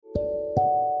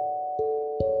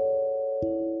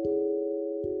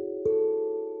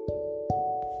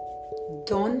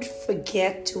don't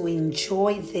forget to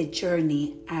enjoy the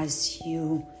journey as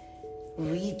you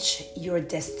reach your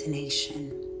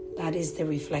destination. That is the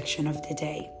reflection of the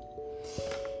day.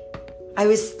 I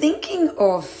was thinking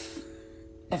of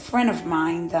a friend of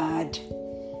mine that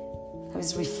I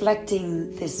was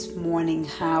reflecting this morning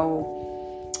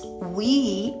how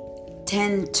we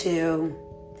tend to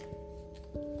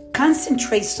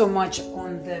concentrate so much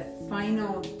on the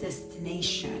final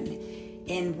destination,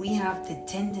 and we have the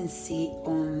tendency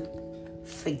on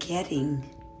forgetting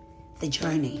the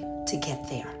journey to get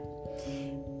there.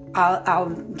 I'll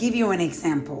give you an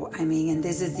example. And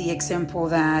this is the example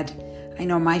that I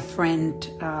know my friend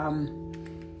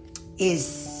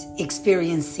is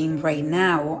experiencing right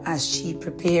now as she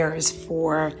prepares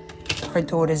for her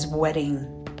daughter's wedding.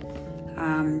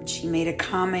 She made a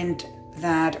comment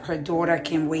that her daughter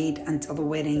can wait until the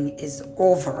wedding is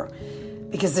over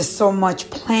because there's so much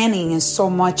planning and so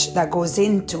much that goes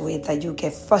into it that you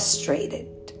get frustrated.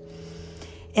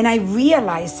 And I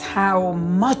realize how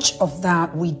much of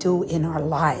that we do in our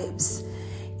lives.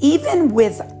 Even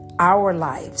with our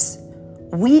lives,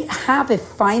 we have a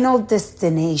final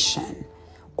destination,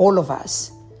 all of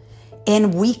us.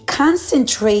 And we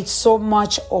concentrate so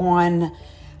much on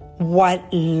what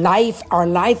our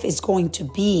life is going to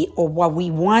be, or what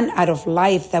we want out of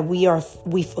life, that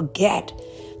we forget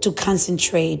to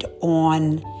concentrate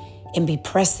on and be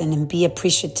present and be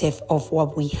appreciative of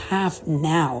what we have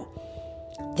now.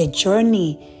 The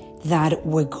journey that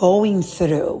we're going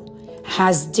through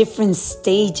has different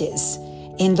stages.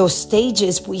 In those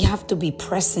stages, we have to be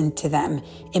present to them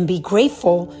and be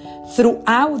grateful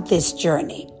throughout this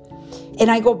journey. And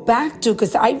I go back to,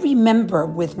 because I remember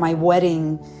with my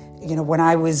wedding, when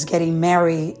I was getting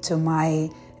married to my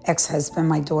ex-husband,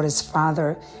 my daughter's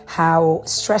father, how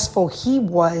stressful he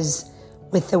was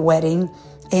with the wedding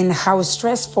and how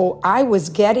stressful I was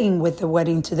getting with the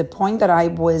wedding, to the point that I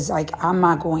was like, I'm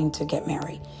not going to get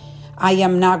married. I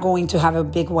am not going to have a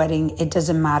big wedding. It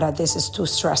doesn't matter. This is too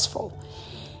stressful.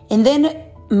 And then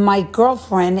my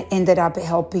girlfriend ended up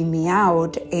helping me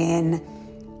out, and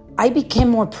I became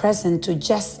more present to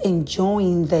just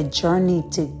enjoying the journey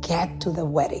to get to the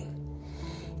wedding.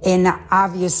 And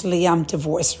obviously I'm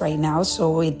divorced right now,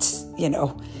 so it's,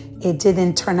 it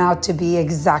didn't turn out to be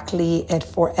exactly it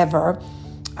forever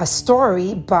a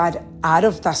story, but out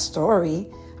of that story,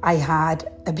 I had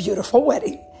a beautiful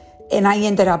wedding. And I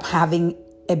ended up having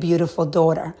a beautiful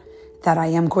daughter that I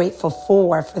am grateful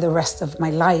for the rest of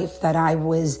my life, that I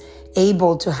was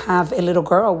able to have a little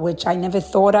girl, which I never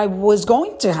thought I was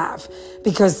going to have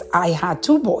because I had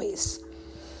two boys.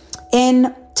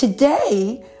 And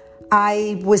today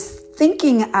I was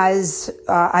thinking as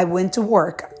I went to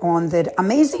work on the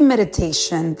amazing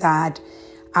meditation that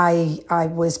I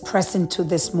was present to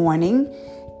this morning.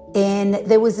 And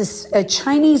there was a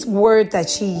Chinese word that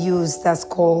she used that's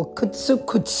called kutsu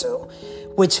kutsu,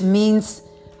 which means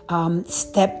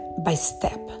step by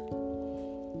step.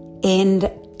 And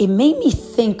it made me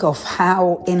think of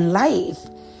how in life,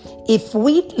 if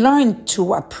we learn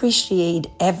to appreciate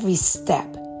every step,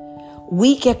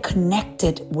 we get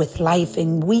connected with life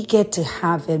and we get to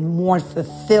have a more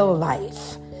fulfilled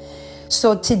life.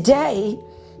 So today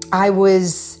I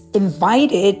was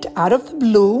invited out of the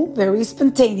blue, very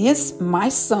spontaneous. My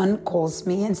son calls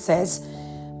me and says,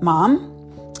 Mom,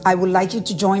 I would like you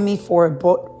to join me for a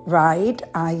boat ride.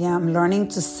 I am learning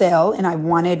to sail and I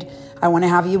want to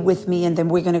have you with me, and then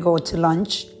we're going to go to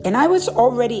lunch. And I was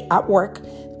already at work,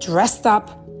 dressed up,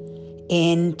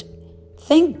 and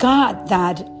thank God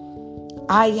that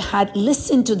I had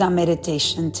listened to that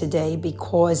meditation today,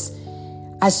 because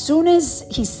as soon as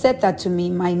he said that to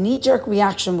me, my knee-jerk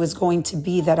reaction was going to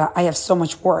be that I have so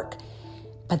much work.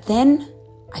 But then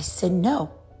I said,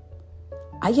 no,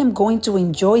 I am going to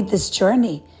enjoy this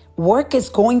journey. Work is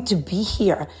going to be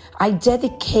here. I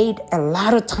dedicate a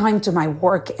lot of time to my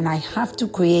work, and I have to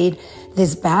create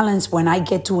this balance when I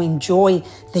get to enjoy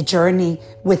the journey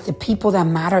with the people that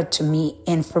matter to me.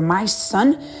 And for my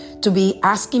son to be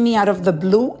asking me out of the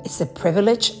blue is a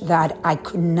privilege that I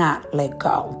could not let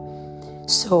go.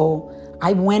 So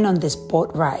I went on this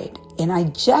boat ride, and I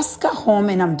just got home,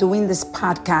 and I'm doing this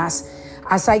podcast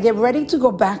as I get ready to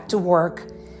go back to work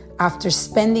after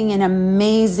spending an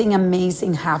amazing,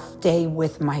 amazing half day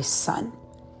with my son.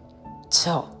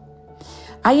 So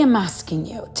I am asking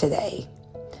you today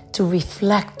to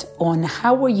reflect on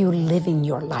how are you living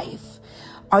your life?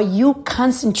 Are you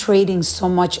concentrating so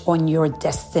much on your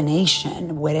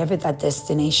destination, whatever that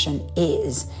destination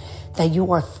is, that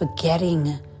you are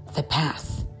forgetting the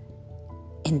path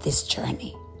in this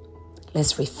journey?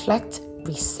 Let's reflect,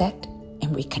 reset,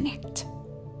 and reconnect.